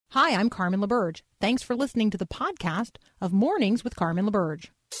Hi, I'm Carmen LaBerge. Thanks for listening to the podcast of Mornings with Carmen LaBerge.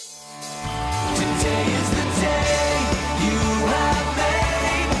 Today is the day you have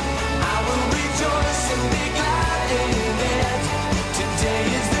made. I will rejoice and be glad in it. Today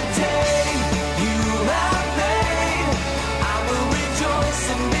is the day you have made. I will rejoice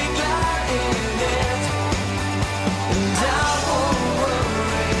and be glad in it. And I won't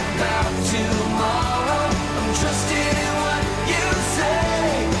worry about tomorrow. I'm trusting in what you say.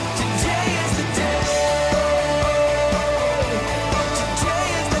 Today is the day. Today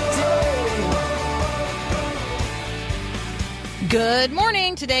is the day. Good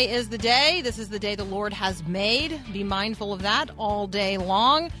morning. Today is the day. This is the day the Lord has made. Be mindful of that all day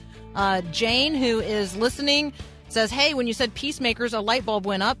long. Jane, who is listening, says, hey, when you said peacemakers, a light bulb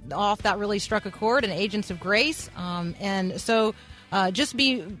went up off. That really struck a chord, and agents of grace. And so just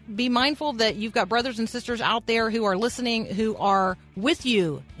be mindful that you've got brothers and sisters out there who are listening, who are with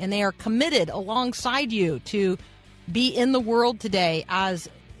you, and they are committed alongside you to be in the world today as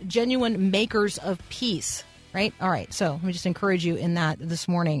genuine makers of peace. Right? All right. So let me just encourage you in that this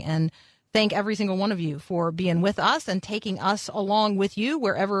morning and thank every single one of you for being with us and taking us along with you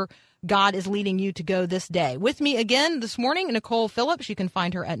wherever God is leading you to go this day. With me again this morning, Nicole Phillips. You can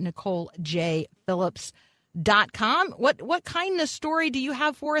find her at NicoleJPhillips.com. What kindness story do you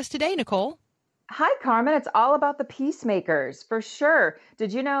have for us today, Nicole? Hi, Carmen. It's all about the peacemakers, for sure.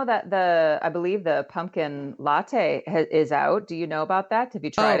 Did you know that I believe the pumpkin latte is out? Do you know about that? Have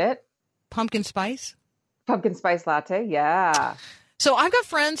you tried it? Pumpkin spice? Pumpkin spice latte, yeah. So I've got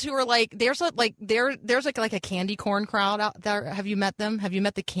friends who are like, there's like a candy corn crowd out there. Have you met them? Have you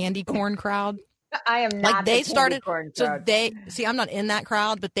met the candy corn crowd? I am not. Like they started, corn so crowd. I'm not in that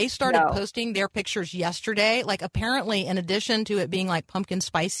crowd, but they started posting their pictures yesterday. Like apparently, in addition to it being like pumpkin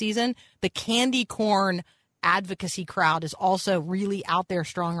spice season, the candy corn advocacy crowd is also really out there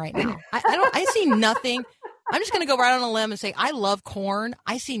strong right now. I see nothing. I'm just going to go right on a limb and say I love corn.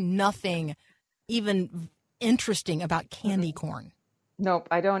 I see nothing even interesting about candy corn. Nope,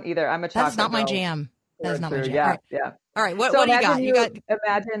 I don't either. I'm a chocolate That's not my girl. jam. That is not my jam. Yeah, All right. yeah. All right. What So do you got?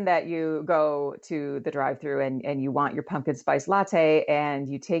 Imagine that you go to the drive-thru and you want your pumpkin spice latte and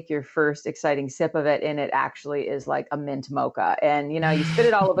you take your first exciting sip of it and it actually is like a mint mocha. And, you spit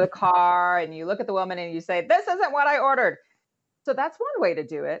it all over the car and you look at the woman and you say, this isn't what I ordered. So that's one way to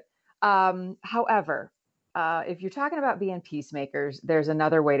do it. However, if you're talking about being peacemakers, there's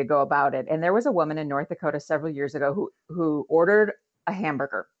another way to go about it. And there was a woman in North Dakota several years ago who ordered a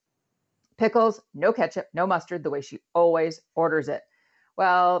hamburger. Pickles, no ketchup, no mustard, the way she always orders it.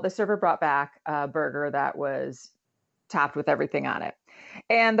 Well, the server brought back a burger that was topped with everything on it.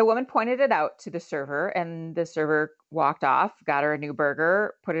 And the woman pointed it out to the server, and the server walked off, got her a new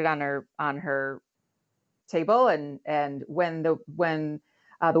burger, put it on her table. And when the woman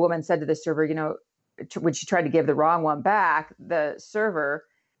said to the server, when she tried to give the wrong one back, the server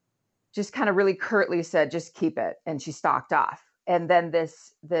just kind of really curtly said, just keep it. And she stalked off. And then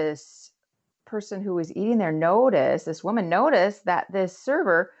this person who was eating there this woman noticed that this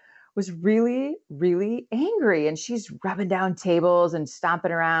server was really, really angry. And she's rubbing down tables and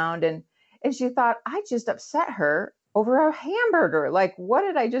stomping around. And she thought, I just upset her over a hamburger. Like, what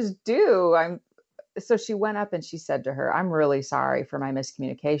did I just do? So she went up and she said to her, I'm really sorry for my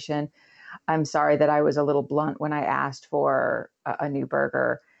miscommunication. I'm sorry that I was a little blunt when I asked for a new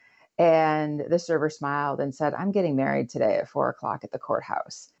burger. And the server smiled and said, I'm getting married today at 4:00 at the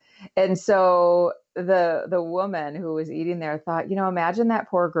courthouse. And so the woman who was eating there thought, imagine that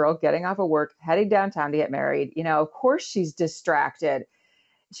poor girl getting off of work, heading downtown to get married. Of course she's distracted.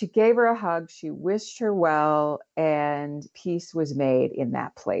 She gave her a hug. She wished her well, and peace was made in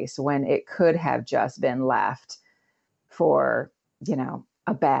that place when it could have just been left for,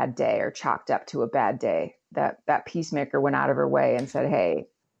 a bad day or chalked up to a bad day. That peacemaker went out of her way and said, hey,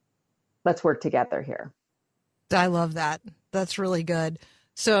 let's work together here. I love that. That's really good.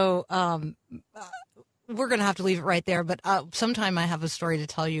 So we're going to have to leave it right there. But sometime I have a story to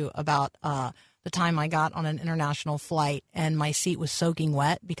tell you about the time I got on an international flight and my seat was soaking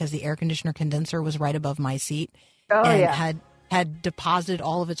wet because the air conditioner condenser was right above my seat had deposited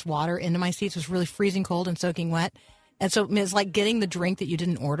all of its water into my seat. So it was really freezing cold and soaking wet. And so it's like getting the drink that you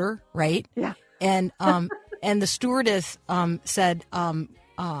didn't order, right? Yeah. And the stewardess said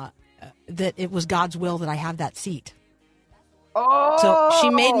that it was God's will that I have that seat. Oh. So she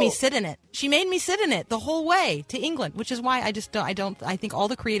made me sit in it. She made me sit in it the whole way to England, which is why I think all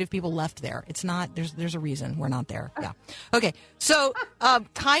the creative people left there. It's not, there's a reason we're not there. Yeah. Okay. So,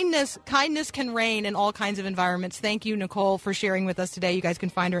 kindness can reign in all kinds of environments. Thank you, Nicole, for sharing with us today. You guys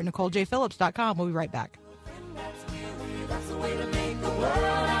can find her at NicoleJPhillips.com. We'll be right back. That's the way to make the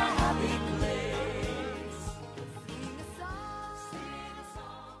world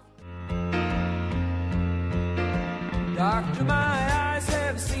my eyes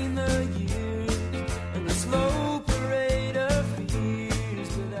have seen the years and the slow parade of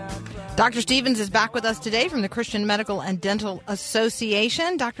fears without cloud. Dr. Stevens is back with us today from the Christian Medical and Dental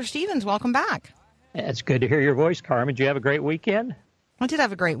Association. Dr. Stevens, welcome back. It's good to hear your voice, Carmen. Did you have a great weekend? I did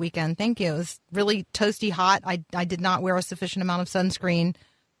have a great weekend. Thank you. It was really toasty hot. I did not wear a sufficient amount of sunscreen,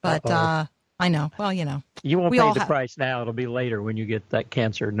 but I know. Well, you know. You won't pay the price now. It'll be later when you get that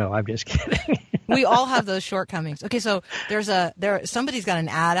cancer. No, I'm just kidding. We all have those shortcomings. Okay, so somebody's got an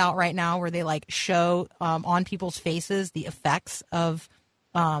ad out right now where they like show on people's faces the effects of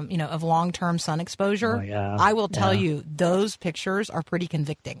of long-term sun exposure. Oh, yeah. I will tell you, those pictures are pretty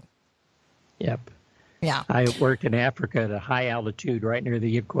convicting. Yep. Yeah. I worked in Africa at a high altitude right near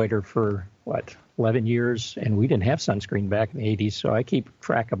the equator for, 11 years, and we didn't have sunscreen back in the 80s, so I keep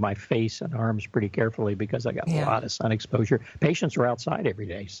track of my face and arms pretty carefully because I got a lot of sun exposure. Patients are outside every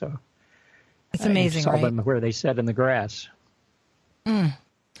day, so it's amazing, I saw them where they sat in the grass.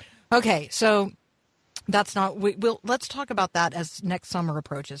 Okay, so that's not. Let's talk about that as next summer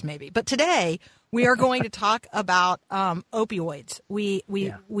approaches, maybe. But today we are going to talk about opioids. We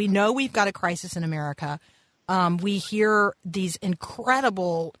know we've got a crisis in America. We hear these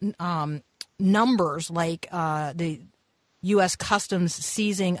incredible numbers, like the U.S. Customs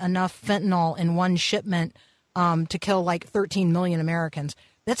seizing enough fentanyl in one shipment to kill like 13 million Americans.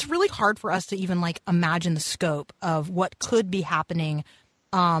 That's really hard for us to even imagine the scope of what could be happening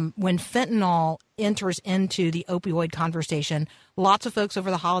when fentanyl enters into the opioid conversation. Lots of folks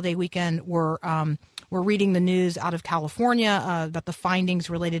over the holiday weekend were reading the news out of California about the findings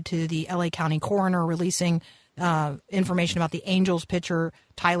related to the L.A. County coroner releasing information about the Angels pitcher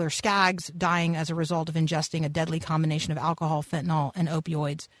Tyler Skaggs dying as a result of ingesting a deadly combination of alcohol, fentanyl, and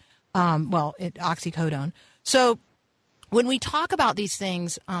opioids, oxycodone. So when we talk about these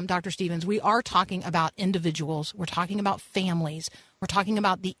things, Dr. Stevens, we are talking about individuals. We're talking about families. We're talking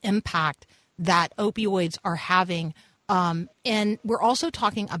about the impact that opioids are having. And we're also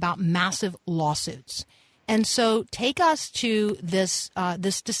talking about massive lawsuits. And so take us to this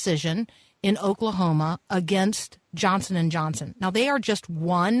decision in Oklahoma against Johnson & Johnson. Now, they are just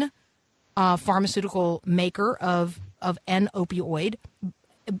one pharmaceutical maker of an opioid,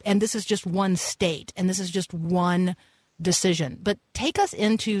 and this is just one state, and this is just one decision. But take us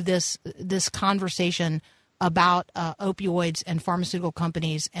into this conversation about opioids and pharmaceutical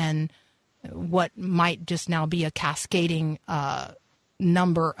companies and what might just now be a cascading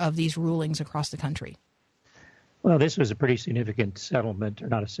number of these rulings across the country. Well, this was a pretty significant settlement, or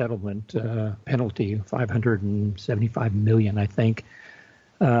not a settlement, penalty, $575 million, I think,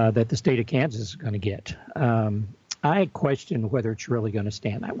 that the state of Kansas is going to get. I question whether it's really going to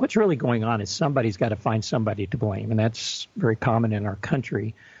stand. What's really going on is somebody's got to find somebody to blame, and that's very common in our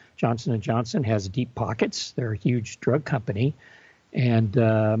country. Johnson & Johnson has deep pockets. They're a huge drug company, and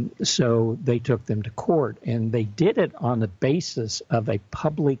so they took them to court, and they did it on the basis of a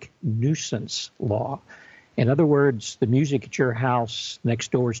public nuisance law. In other words, the music at your house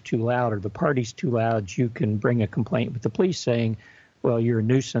next door is too loud or the party's too loud. You can bring a complaint with the police saying, well, you're a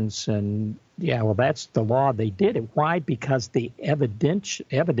nuisance. And, that's the law. They did it. Why? Because the evidence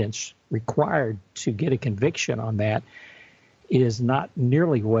required to get a conviction on that is not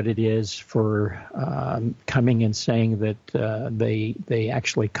nearly what it is for coming and saying that they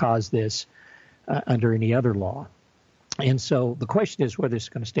actually caused this under any other law. And so the question is whether it's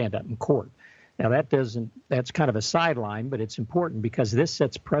going to stand up in court. Now, that's kind of a sideline, but it's important because this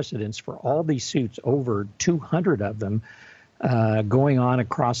sets precedents for all these suits, over 200 of them, going on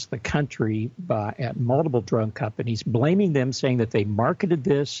across the country at multiple drug companies, blaming them, saying that they marketed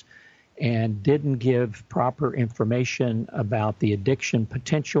this and didn't give proper information about the addiction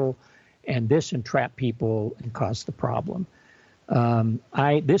potential, and this entrapped people and caused the problem.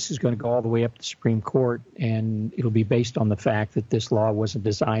 This is going to go all the way up to the Supreme Court, and it'll be based on the fact that this law wasn't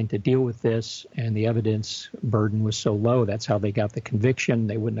designed to deal with this, and the evidence burden was so low. That's how they got the conviction.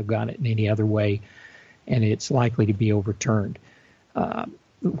 They wouldn't have gotten it in any other way, and it's likely to be overturned.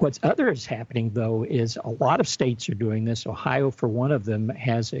 What's other is happening, though, is a lot of states are doing this. Ohio, for one of them,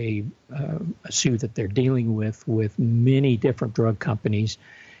 has a suit that they're dealing with many different drug companies.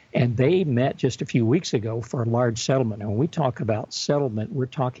 And they met just a few weeks ago for a large settlement. And when we talk about settlement, we're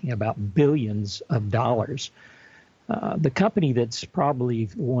talking about billions of dollars. The company that's probably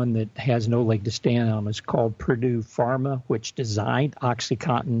one that has no leg to stand on is called Purdue Pharma, which designed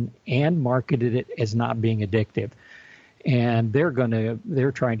OxyContin and marketed it as not being addictive. And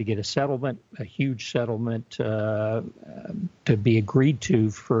they're trying to get a settlement, a huge settlement, to be agreed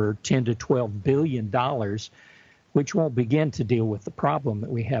to for $10 to $12 billion, which won't begin to deal with the problem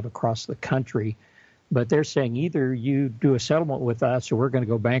that we have across the country But they're saying either you do a settlement with us or we're going to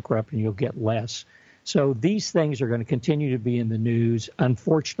go bankrupt and you'll get less. So these things are going to continue to be in the news.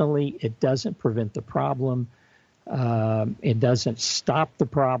 Unfortunately, it doesn't prevent the problem. It doesn't stop the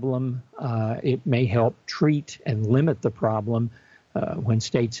problem. It may help treat and limit the problem when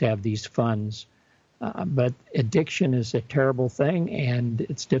states have these funds. But addiction is a terrible thing, and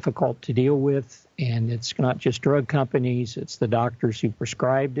it's difficult to deal with. And it's not just drug companies. It's the doctors who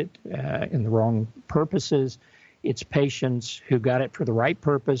prescribed it in the wrong purposes. It's patients who got it for the right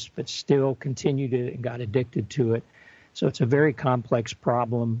purpose but still continued it and got addicted to it. So it's a very complex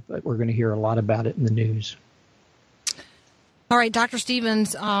problem, but we're going to hear a lot about it in the news. All right, Dr.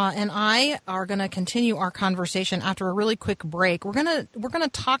 Stevens and I are going to continue our conversation after a really quick break. We're going to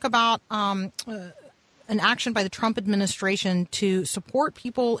talk about an action by the Trump administration to support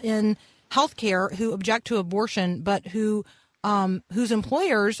people in healthcare who object to abortion, but whose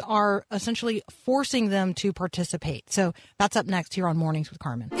employers are essentially forcing them to participate. So that's up next here on Mornings with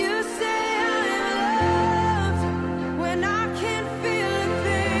Carmen. You say I'm loved when I can't feel a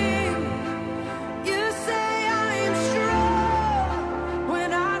thing. You say I am strong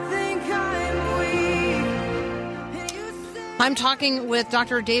when I think I'm weak. You say I'm talking with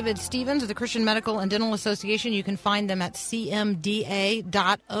Dr. David Stevens of the Christian Medical and Dental Association. You can find them at cmda.org.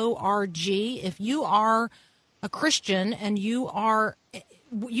 If you are a Christian and you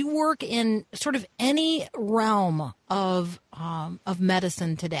work in sort of any realm of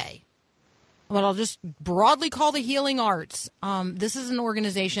medicine today, what I'll just broadly call the healing arts, this is an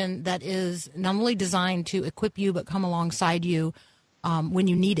organization that is not only designed to equip you but come alongside you when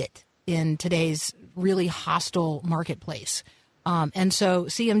you need it in today's really hostile marketplace. And so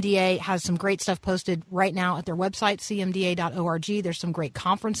CMDA has some great stuff posted right now at their website, cmda.org. There's some great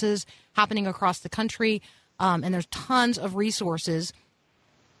conferences happening across the country. And there's tons of resources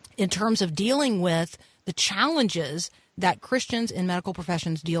in terms of dealing with the challenges that Christians in medical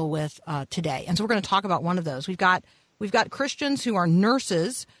professions deal with today. And so we're going to talk about one of those. We've got Christians who are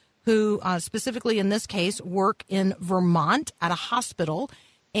nurses who specifically in this case work in Vermont at a hospital.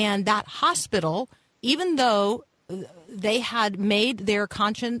 And that hospital, even though they had made their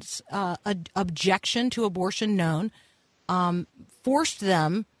conscience objection to abortion known, forced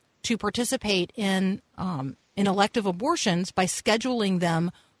them to participate in elective abortions by scheduling them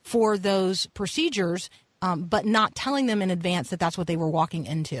for those procedures, but not telling them in advance that that's what they were walking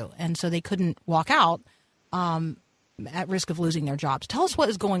into. And so they couldn't walk out at risk of losing their jobs. Tell us what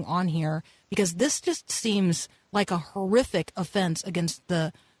is going on here, because this just seems like a horrific offense against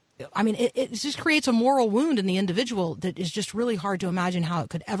it just creates a moral wound in the individual that is just really hard to imagine how it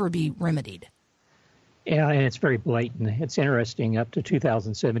could ever be remedied. Yeah, and it's very blatant. It's interesting. Up to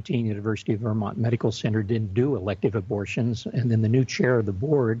 2017, University of Vermont Medical Center didn't do elective abortions, and then the new chair of the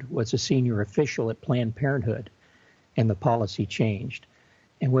board was a senior official at Planned Parenthood, and the policy changed.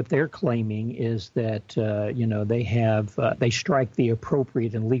 And what they're claiming is that they strike the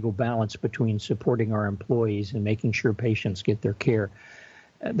appropriate and legal balance between supporting our employees and making sure patients get their care.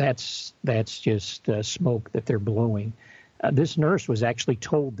 That's just smoke that they're blowing. This nurse was actually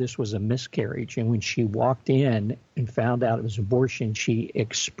told this was a miscarriage, and when she walked in and found out it was abortion, she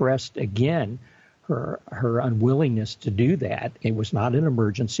expressed again her unwillingness to do that. It was not an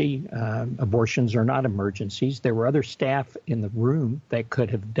emergency. Abortions are not emergencies. There were other staff in the room that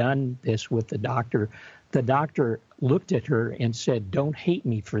could have done this with the doctor. The doctor looked at her and said, "Don't hate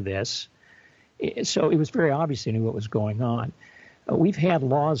me for this." So it was very obvious he knew what was going on. We've had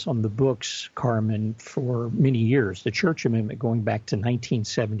laws on the books, Carmen, for many years. The Church Amendment going back to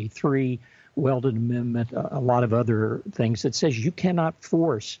 1973, Weldon Amendment, a lot of other things that says you cannot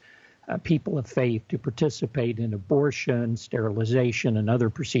force people of faith to participate in abortion, sterilization, and other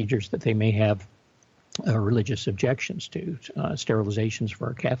procedures that they may have religious objections to, sterilizations for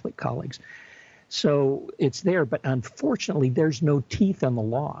our Catholic colleagues. So it's there, but unfortunately there's no teeth on the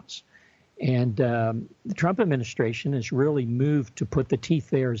laws. And the Trump administration has really moved to put the teeth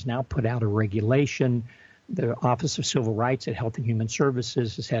there, has now put out a regulation. The Office of Civil Rights at Health and Human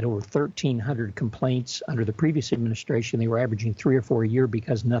Services has had over 1,300 complaints under the previous administration. They were averaging 3 or 4 a year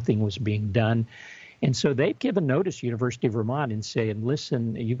because nothing was being done. And so they've given notice to University of Vermont and saying,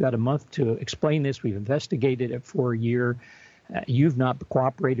 listen, you've got a month to explain this. We've investigated it for a year. You've not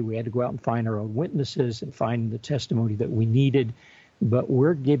cooperated. We had to go out and find our own witnesses and find the testimony that we needed. But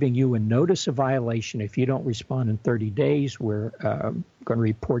we're giving you a notice of violation. If you don't respond in 30 days, we're going to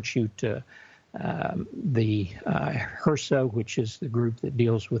report you to the HRSA, which is the group that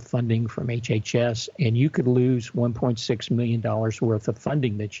deals with funding from HHS, and you could lose $1.6 million worth of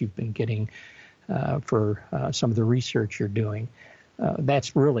funding that you've been getting for some of the research you're doing.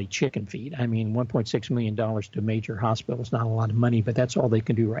 That's really chicken feed. I mean, $1.6 million to a major hospital is not a lot of money, but that's all they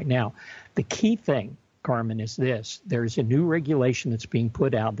can do right now. The key thing, Carmen, is this. There's a new regulation that's being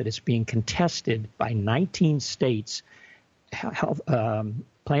put out that is being contested by 19 states,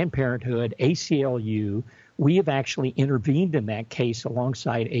 Planned Parenthood, ACLU. We have actually intervened in that case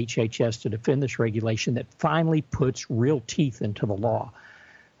alongside HHS to defend this regulation that finally puts real teeth into the law.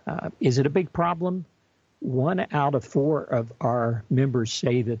 Is it a big problem? 1 out of 4 of our members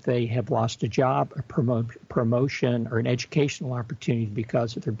say that they have lost a job, a promotion, or an educational opportunity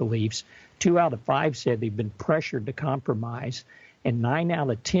because of their beliefs. 2 out of 5 said they've been pressured to compromise, and 9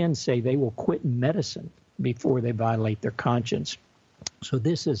 out of 10 say they will quit medicine before they violate their conscience. So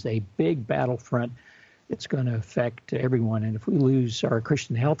this is a big battlefront that's going to affect everyone. And if we lose our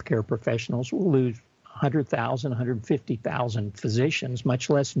Christian healthcare professionals, we'll lose 100,000, 150,000 physicians, much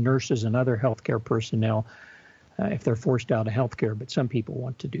less nurses and other healthcare personnel if they're forced out of healthcare. But some people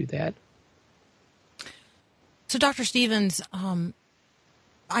want to do that. So, Dr. Stevens,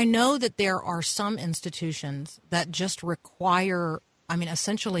 I know that there are some institutions that just require,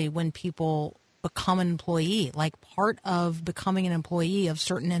 essentially when people become an employee, like part of becoming an employee of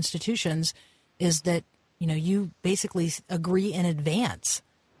certain institutions is that, you basically agree in advance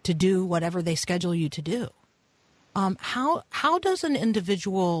to do whatever they schedule you to do. How does an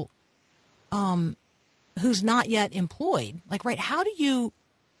individual who's not yet employed, how do you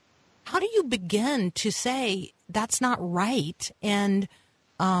begin to say that's not right, and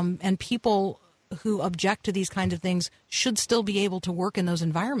people who object to these kinds of things should still be able to work in those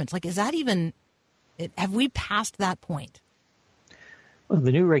environments? Is that even, have we passed that point? Well,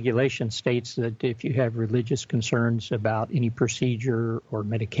 the new regulation states that if you have religious concerns about any procedure or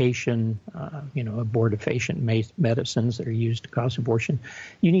medication, abortifacient medicines that are used to cause abortion,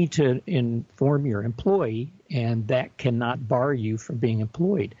 you need to inform your employee, and that cannot bar you from being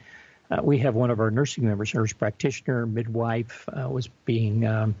employed. We have one of our nursing members, nurse practitioner, midwife, was being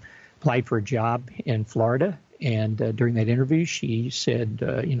applied for a job in Florida. And during that interview, she said,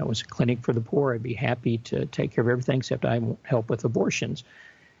 it was a clinic for the poor. I'd be happy to take care of everything except I won't help with abortions.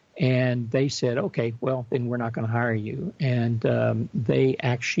 And they said, okay, well, then we're not going to hire you. And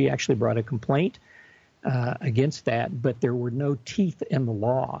she actually brought a complaint against that, but there were no teeth in the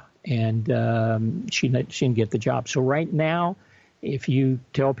law. And she didn't get the job. So right now, if you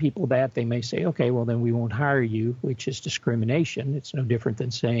tell people that, they may say, okay, well, then we won't hire you, which is discrimination. It's no different than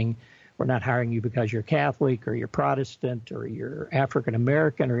saying, we're not hiring you because you're Catholic or you're Protestant or you're African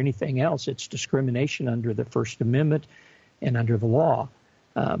American or anything else. It's discrimination under the First Amendment and under the law.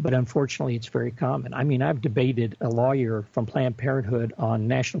 But unfortunately, it's very common. I've debated a lawyer from Planned Parenthood on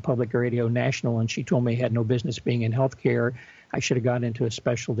National Public Radio National, and she told me I had no business being in healthcare. I should have gone into a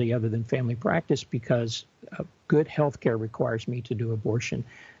specialty other than family practice because good healthcare requires me to do abortion.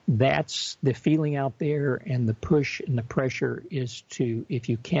 That's the feeling out there, and the push and the pressure is to, if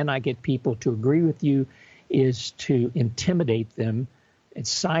you cannot get people to agree with you, is to intimidate them and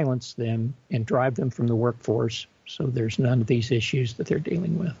silence them and drive them from the workforce so there's none of these issues that they're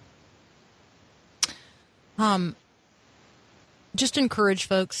dealing with. Just encourage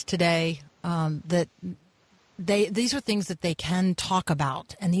folks today that these are things that they can talk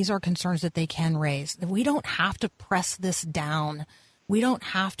about, and these are concerns that they can raise. We don't have to press this down. We don't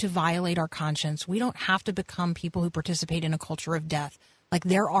have to violate our conscience. We don't have to become people who participate in a culture of death.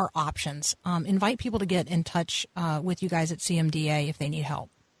 There are options. Invite people to get in touch with you guys at CMDA if they need help.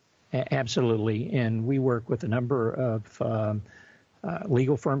 Absolutely. And we work with a number of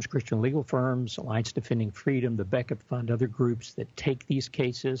legal firms, Christian legal firms, Alliance Defending Freedom, the Beckett Fund, other groups that take these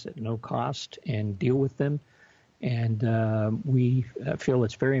cases at no cost and deal with them. And we feel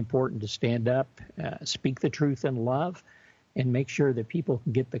it's very important to stand up, speak the truth in love, and make sure that people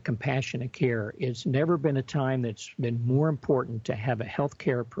can get the compassionate care. It's never been a time that's been more important to have a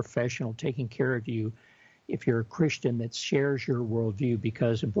healthcare professional taking care of you if you're a Christian that shares your worldview,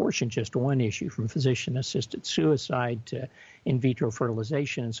 because abortion is just one issue, from physician-assisted suicide to in vitro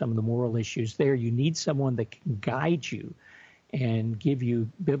fertilization and some of the moral issues there. You need someone that can guide you and give you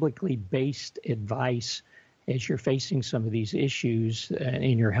biblically based advice as you're facing some of these issues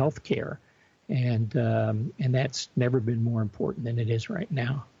in your health care. And that's never been more important than it is right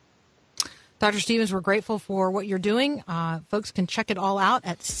now. Dr. Stevens, we're grateful for what you're doing. Folks can check it all out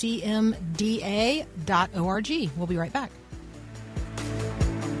at cmda.org. We'll be right back.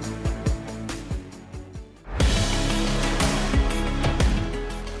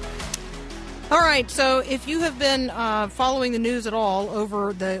 All right, so if you have been following the news at all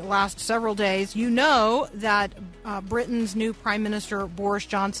over the last several days, you know that Britain's new Prime Minister, Boris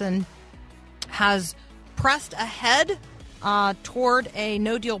Johnson, has pressed ahead toward a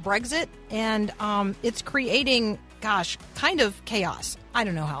no-deal Brexit, and it's creating, kind of chaos. I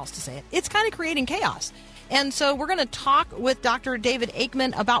don't know how else to say it. It's kind of creating chaos. And so we're going to talk with Dr. David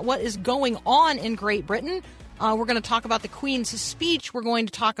Aikman about what is going on in Great Britain. We're going to talk about the Queen's speech. We're going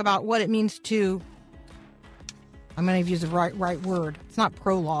to talk about what it means to, I'm going to use the right word. It's not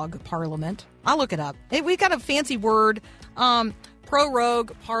prologue Parliament. I'll look it up. We've got a fancy word,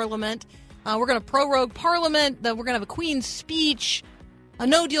 prorogue Parliament. We're going to prorogue Parliament. We're going to have a Queen's speech, a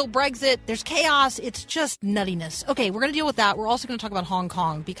no-deal Brexit. There's chaos. It's just nuttiness. Okay, we're going to deal with that. We're also going to talk about Hong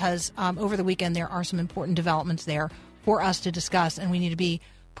Kong because over the weekend there are some important developments there for us to discuss, and we need to be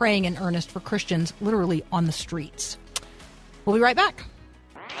praying in earnest for Christians literally on the streets. We'll be right back.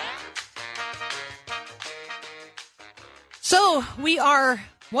 So we are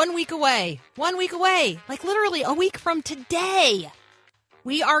 1 week away, like literally a week from today.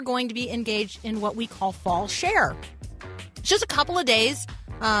 We are going to be engaged in what we call Fall Share. It's just a couple of days,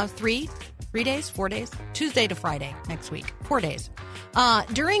 4 days, Tuesday to Friday next week, 4 days,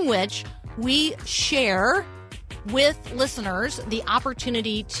 during which we share with listeners the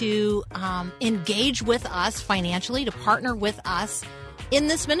opportunity to engage with us financially, to partner with us in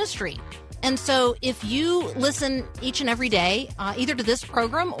this ministry. And so if you listen each and every day, either to this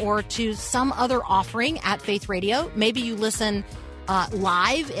program or to some other offering at Faith Radio, maybe you listen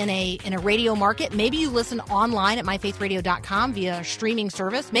live in a radio market. Maybe you listen online at myfaithradio.com via a streaming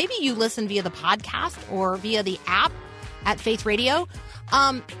service. Maybe you listen via the podcast or via the app at Faith Radio.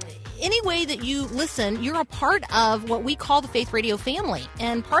 Any way that you listen, you're a part of what we call the Faith Radio family.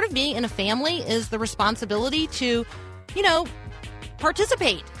 And part of being in a family is the responsibility to,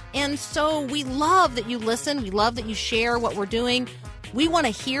 participate. And so we love that you listen. We love that you share what we're doing. We want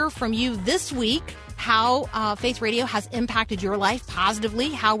to hear from you this week how Faith Radio has impacted your life positively,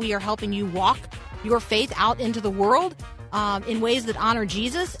 how we are helping you walk your faith out into the world in ways that honor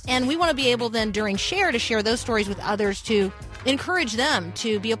Jesus. And we want to be able then during Share to share those stories with others to encourage them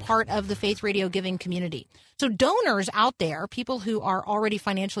to be a part of the Faith Radio giving community. So donors out there, people who are already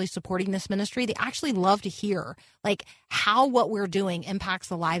financially supporting this ministry, they actually love to hear how what we're doing impacts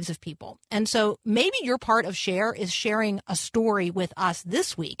the lives of people. And so maybe your part of Share is sharing a story with us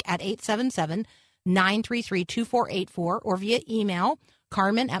this week at 877-933-2484 or via email,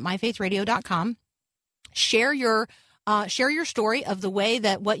 carmen@myfaithradio.com. Share your story of the way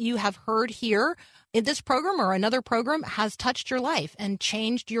that what you have heard here in this program or another program has touched your life and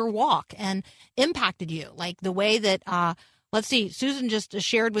changed your walk and impacted you. Like the way that, let's see, Susan just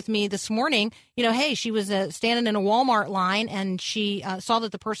shared with me this morning, hey, she was standing in a Walmart line and she saw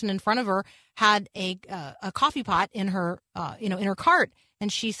that the person in front of her had a coffee pot in her, in her cart. And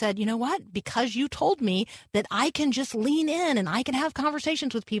she said, you know what? Because you told me that I can just lean in and I can have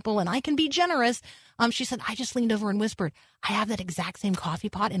conversations with people and I can be generous. She said, I just leaned over and whispered, I have that exact same coffee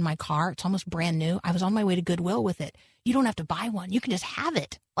pot in my car. It's almost brand new. I was on my way to Goodwill with it. You don't have to buy one. You can just have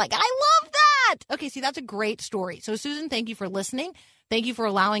it. I love that. Okay, see, that's a great story. So, Susan, thank you for listening. Thank you for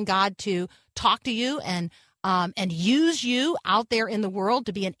allowing God to talk to you and use you out there in the world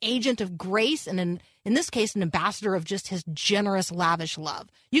to be an agent of grace and, in this case, an ambassador of just his generous, lavish love.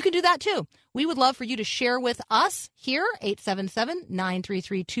 You can do that, too. We would love for you to share with us here,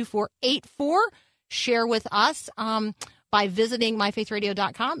 877-933-2484. Share with us by visiting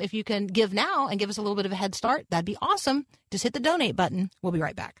myfaithradio.com. If you can give now and give us a little bit of a head start, that'd be awesome. Just hit the donate button. We'll be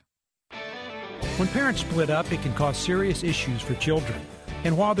right back. When parents split up, it can cause serious issues for children.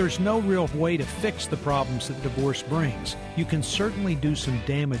 And while there's no real way to fix the problems that divorce brings, you can certainly do some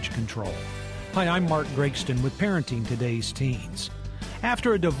damage control. Hi, I'm Mark Gregston with Parenting Today's Teens.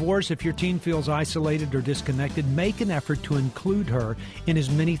 After a divorce, if your teen feels isolated or disconnected, make an effort to include her in as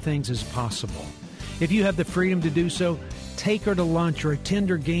many things as possible. If you have the freedom to do so, take her to lunch or attend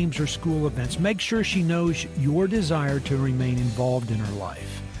her games or school events. Make sure she knows your desire to remain involved in her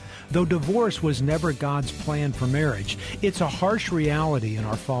life. Though divorce was never God's plan for marriage, it's a harsh reality in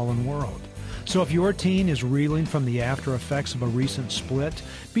our fallen world. So if your teen is reeling from the after effects of a recent split,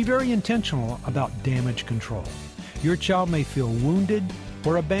 be very intentional about damage control. Your child may feel wounded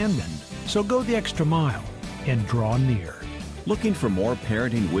or abandoned, so go the extra mile and draw near. Looking for more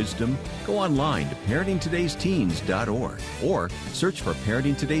parenting wisdom? Go online to parentingtodaysteens.org or search for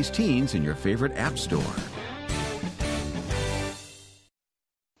Parenting Today's Teens in your favorite app store.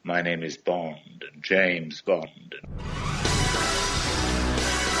 My name is Bond, James Bond.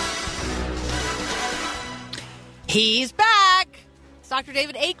 He's back! It's Dr.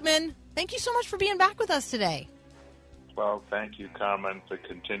 David Aikman. Thank you so much for being back with us today. Well, thank you, Carmen, for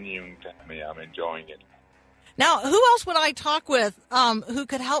continuing to have me. I'm enjoying it. Now, who else would I talk with who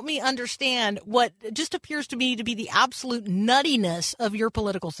could help me understand what just appears to me to be the absolute nuttiness of your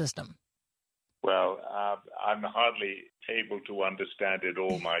political system? Well, I'm hardly able to understand it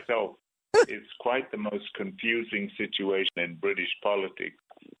all myself. It's quite the most confusing situation in British politics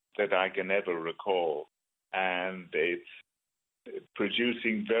that I can ever recall. And it's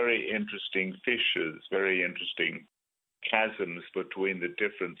producing very interesting fissures, very interesting chasms between the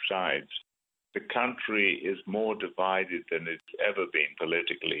different sides. The country is more divided than it's ever been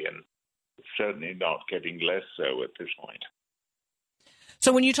politically, and it's certainly not getting less so at this point.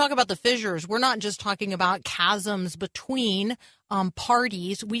 So when you talk about the fissures, we're not just talking about chasms between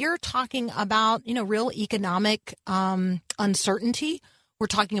parties. We are talking about, real economic uncertainty. We're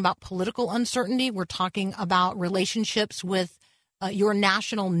talking about political uncertainty. We're talking about relationships with your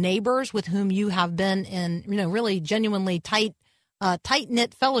national neighbors with whom you have been in, really genuinely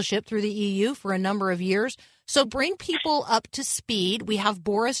tight-knit fellowship through the EU for a number of years. So bring people up to speed. We have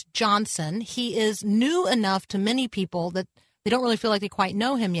Boris Johnson. He is new enough to many people that they don't really feel like they quite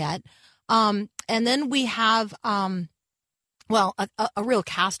know him yet. And then we have, a real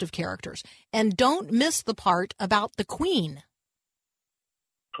cast of characters. And don't miss the part about the Queen.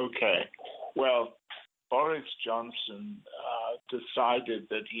 Okay. Well, Boris Johnson decided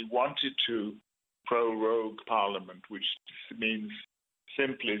that he wanted to prorogue Parliament, which means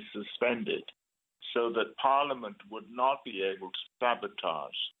simply suspend it, so that Parliament would not be able to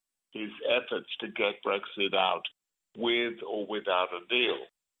sabotage his efforts to get Brexit out with or without a deal.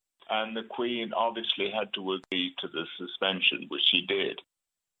 And the Queen obviously had to agree to the suspension, which she did.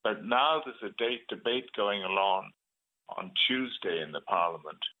 But now there's a debate going along on Tuesday in the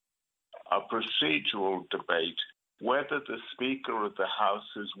Parliament, a procedural debate, whether the Speaker of the House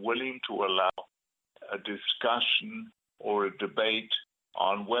is willing to allow a discussion or a debate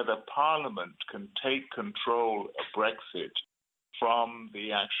on whether Parliament can take control of Brexit from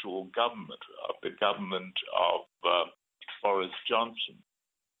the actual government of Boris Johnson.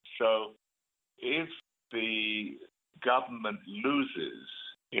 So if the government loses,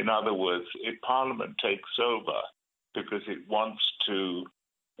 in other words, if Parliament takes over because it wants to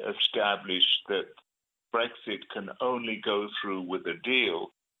establish that Brexit can only go through with a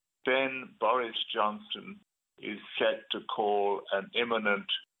deal, then Boris Johnson is set to call an imminent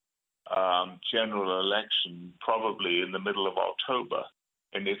general election, probably in the middle of October.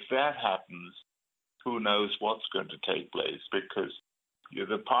 And if that happens, who knows what's going to take place, because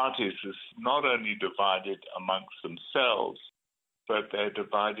the parties are not only divided amongst themselves, but they're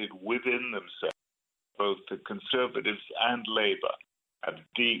divided within themselves. Both the Conservatives and Labour have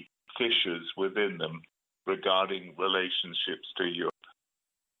deep fissures within them regarding relationships to Europe.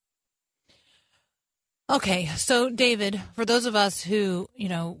 Okay, so David, for those of us who,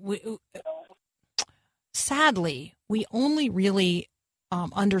 sadly, we only really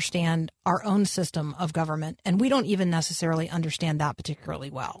understand our own system of government, and we don't even necessarily understand that particularly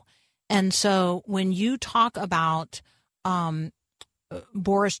well. And so when you talk about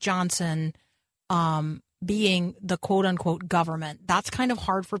Boris Johnson being the quote-unquote government, that's kind of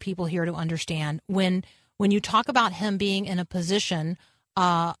hard for people here to understand. When you talk about him being in a position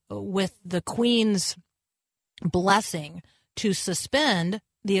with the Queen's blessing to suspend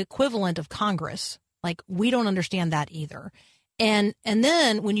the equivalent of Congress, like, we don't understand that either. And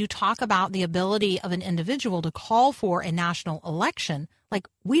then when you talk about the ability of an individual to call for a national election, like,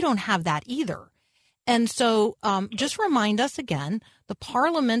 we don't have that either. And so just remind us again, the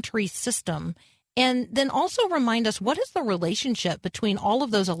parliamentary system, and then also remind us, what is the relationship between all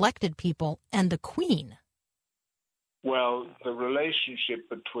of those elected people and the Queen? Well, the relationship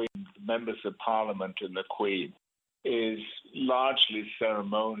between members of Parliament and the Queen is largely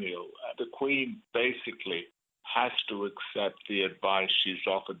ceremonial. The Queen basically has to accept the advice she's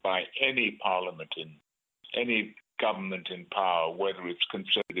offered by any parliament any government in power, whether it's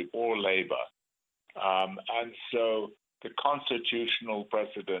Conservative or Labour. And so the constitutional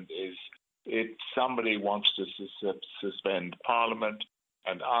precedent is, if somebody wants to suspend Parliament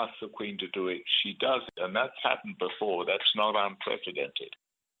and ask the Queen to do it, she does it. And that's happened before. That's not unprecedented.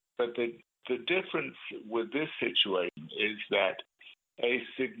 But the difference with this situation is that a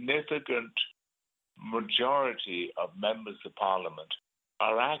significant majority of members of Parliament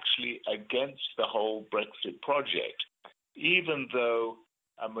are actually against the whole Brexit project, even though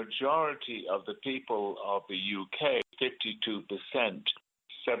a majority of the people of the UK, 52%,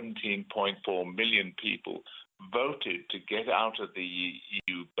 17.4 million people, voted to get out of the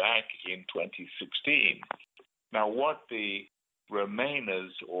EU back in 2016. Now, what the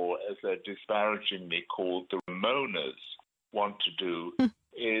Remainers, or as they're disparagingly called, the Remoaners, want to do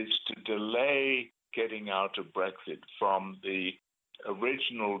is to delay getting out of Brexit from the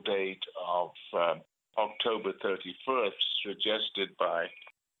original date of October 31st, suggested by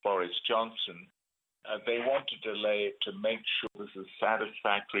Boris Johnson. They want to delay it to make sure there's a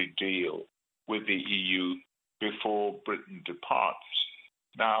satisfactory deal with the EU before Britain departs.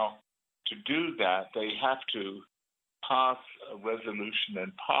 Now, to do that, they have to pass a resolution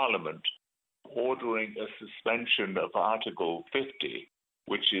in Parliament ordering a suspension of Article 50,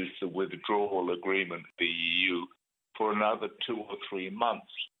 which is the withdrawal agreement with the EU, for another 2 or 3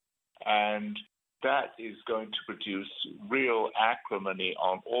 months. And that is going to produce real acrimony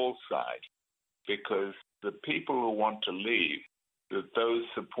on all sides, because the people who want to leave, those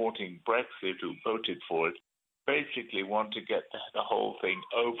supporting Brexit who voted for it, basically want to get the whole thing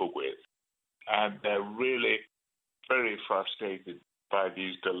over with. And they're really very frustrated by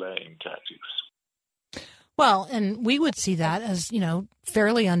these delaying tactics. Well, and we would see that as,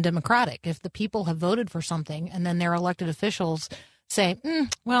 fairly undemocratic. If the people have voted for something and then their elected officials say,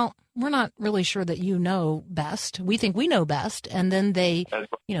 well, we're not really sure that you know best. We think we know best. And then they,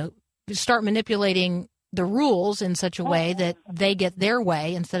 start manipulating the rules in such a way that they get their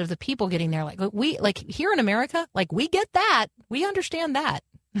way instead of the people getting there. Like here in America, we get that. We understand that.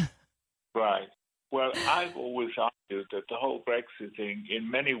 Right. Well, I've always argued that the whole Brexit thing in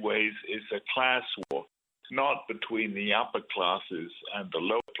many ways is a class war, not between the upper classes and the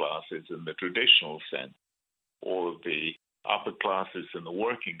lower classes in the traditional sense, or the upper classes and the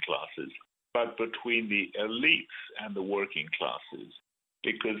working classes, but between the elites and the working classes,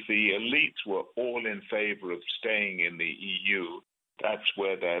 because the elites were all in favor of staying in the EU. That's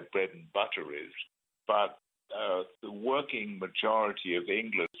where their bread and butter is. But the working majority of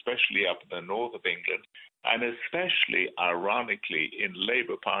England, especially up in the north of England, and especially, ironically, in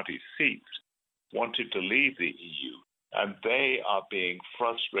Labour Party seats, wanted to leave the EU. And they are being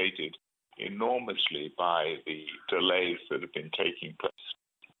frustrated enormously by the delays that have been taking place.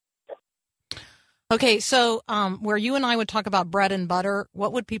 Okay, so where you and I would talk about bread and butter,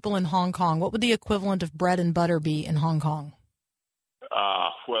 what would people in Hong Kong, what would the equivalent of bread and butter be in Hong Kong?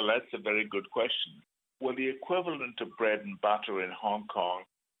 Well, that's a very good question. Well, the equivalent of bread and butter in Hong Kong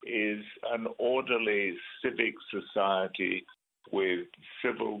is an orderly civic society with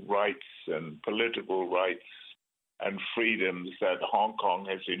civil rights and political rights and freedoms that Hong Kong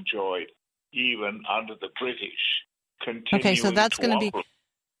has enjoyed even under the British. Okay, so that's going to be...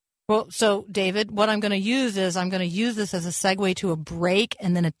 Well, so, David, what I'm going to use is I'm going to use this as a segue to a break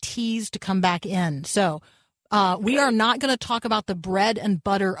and then a tease to come back in. So we are not going to talk about the bread and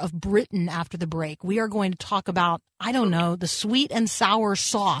butter of Britain after the break. We are going to talk about, the sweet and sour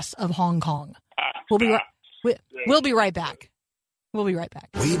sauce of Hong Kong. We'll be right back. We'll be right back.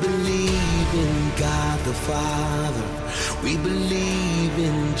 We believe in God the Father. We believe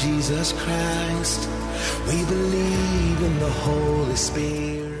in Jesus Christ. We believe in the Holy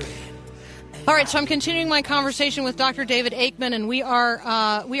Spirit. All right, so I'm continuing my conversation with Dr. David Aikman, and we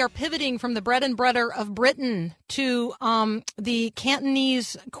are pivoting from the bread and butter of Britain to the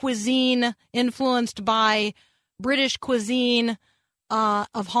Cantonese cuisine influenced by British cuisine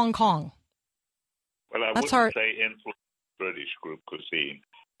of Hong Kong. Well, I wouldn't say influenced British group cuisine.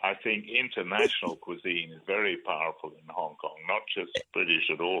 I think international cuisine is very powerful in Hong Kong, not just British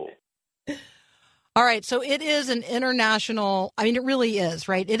at all. All right, so it is an international. I mean, it really is,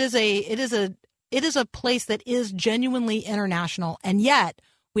 right? It is a place that is genuinely international, and yet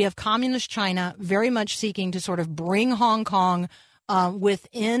we have communist China very much seeking to sort of bring Hong Kong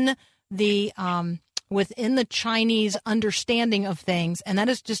within the Chinese understanding of things, and that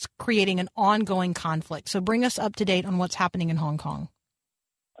is just creating an ongoing conflict. So, bring us up to date on what's happening in Hong Kong.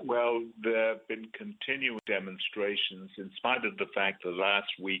 Well, there have been continuing demonstrations, in spite of the fact that last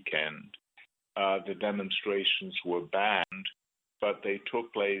weekend the demonstrations were banned, but they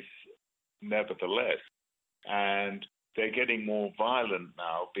took place nevertheless. And they're getting more violent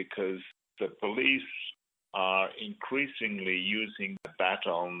now because the police are increasingly using their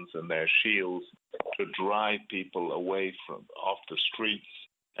batons and their shields to drive people away off the streets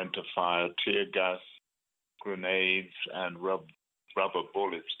and to fire tear gas, grenades, and rubber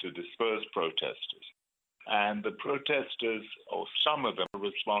bullets to disperse protesters. And the protesters, or some of them, are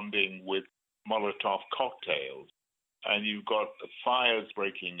responding with Molotov cocktails. And you've got fires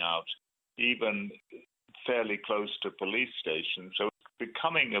breaking out, even fairly close to police stations. So it's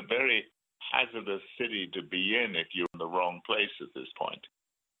becoming a very hazardous city to be in if you're in the wrong place at this point.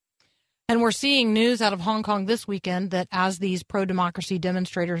 And we're seeing news out of Hong Kong this weekend that as these pro-democracy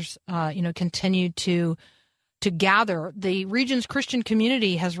demonstrators, continue to gather, the region's Christian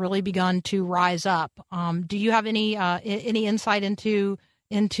community has really begun to rise up. Do you have any insight into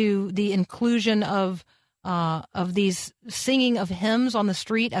into the inclusion of these singing of hymns on the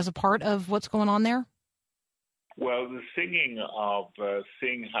street as a part of what's going on there? Well, the singing of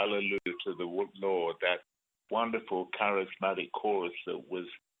Sing Hallelujah to the Lord, that wonderful charismatic chorus that was,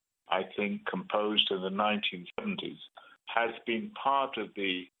 I think, composed in the 1970s, has been part of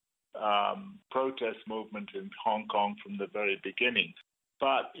the protest movement in Hong Kong from the very beginning.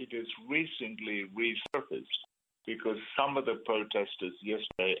 But it has recently resurfaced because some of the protesters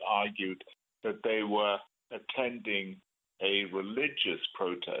yesterday argued that they were attending a religious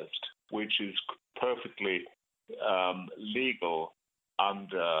protest, which is perfectly legal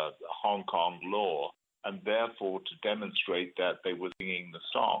under Hong Kong law, and therefore to demonstrate that they were singing the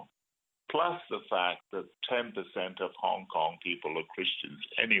song. Plus the fact that 10% of Hong Kong people are Christians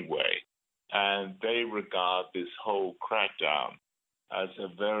anyway, and they regard this whole crackdown as a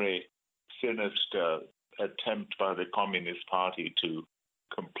very sinister attempt by the Communist Party to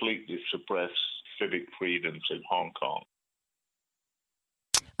completely suppress civic freedoms in Hong Kong.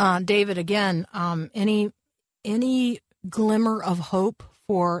 David, again, any glimmer of hope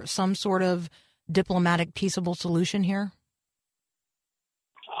for some sort of diplomatic, peaceable solution here?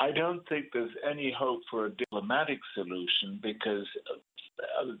 I don't think there's any hope for a diplomatic solution because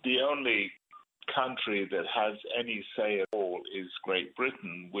the only country that has any say at all is Great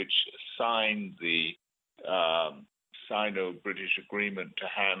Britain, which signed the Sino-British agreement to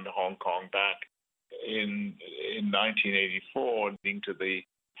hand Hong Kong back in 1984, leading to the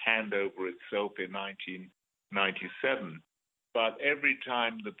handover itself in 1997. But every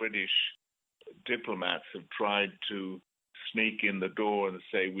time the British diplomats have tried to sneak in the door and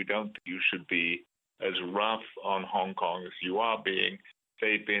say, we don't think you should be as rough on Hong Kong as you are being,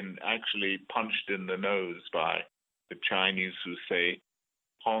 they've been actually punched in the nose by the Chinese, who say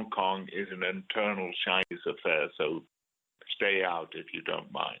Hong Kong is an internal Chinese affair, so stay out if you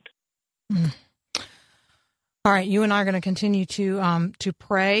don't mind. All right, you and I are going to continue to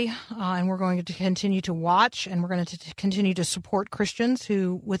pray, and we're going to continue to watch, and we're going to continue to support Christians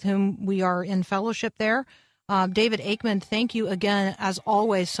with whom we are in fellowship there. David Aikman, thank you again, as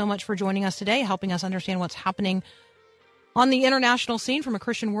always, so much for joining us today, helping us understand what's happening on the international scene from a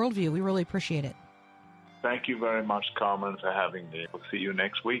Christian worldview. We really appreciate it. Thank you very much, Carmen, for having me. We'll see you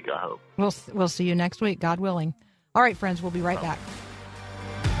next week, I hope. We'll see you next week, God willing. All right, friends, we'll be right back.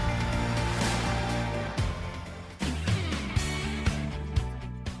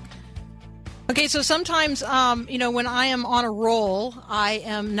 Okay, so sometimes, when I am on a roll, I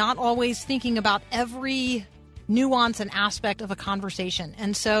am not always thinking about every nuance and aspect of a conversation.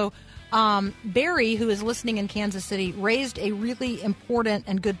 And so Barry, who is listening in Kansas City, raised a really important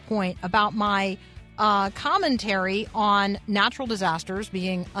and good point about my commentary on natural disasters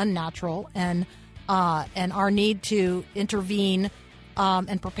being unnatural and our need to intervene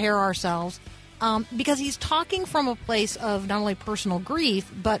and prepare ourselves. Because he's talking from a place of not only personal grief,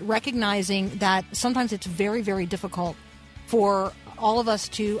 but recognizing that sometimes it's very, very difficult for all of us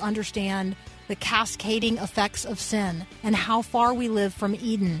to understand the cascading effects of sin and how far we live from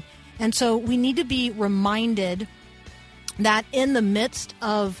Eden. And so we need to be reminded that in the midst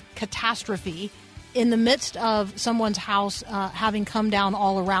of catastrophe, in the midst of someone's house having come down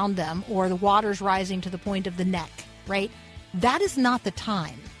all around them, or the waters rising to the point of the neck, right? That is not the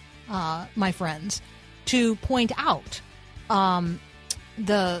time, my friends, to point out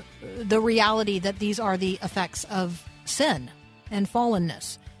the reality that these are the effects of sin and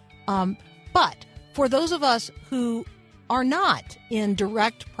fallenness. But for those of us who are not in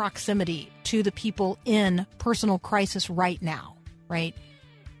direct proximity to the people in personal crisis right now, right?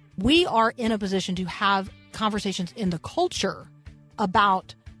 We are in a position to have conversations in the culture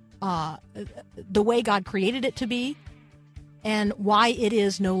about the way God created it to be and why it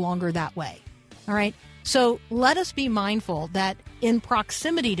is no longer that way. All right. So let us be mindful that in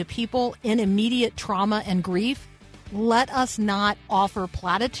proximity to people in immediate trauma and grief, let us not offer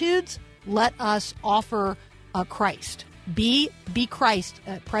platitudes. Let us offer Christ. Be Christ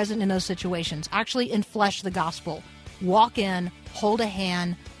present in those situations. Actually enflesh the gospel. Walk in, hold a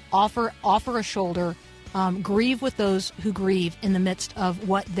hand, offer a shoulder, grieve with those who grieve in the midst of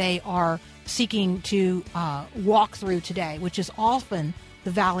what they are seeking to walk through today, which is often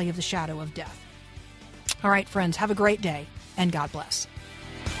the valley of the shadow of death. All right, friends, have a great day, and God bless.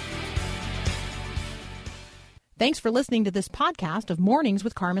 Thanks for listening to this podcast of Mornings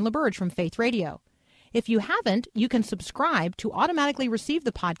with Carmen LaBerge from Faith Radio. If you haven't, you can subscribe to automatically receive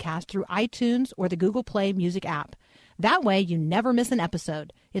the podcast through iTunes or the Google Play Music app. That way, you never miss an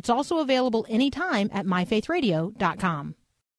episode. It's also available anytime at myfaithradio.com.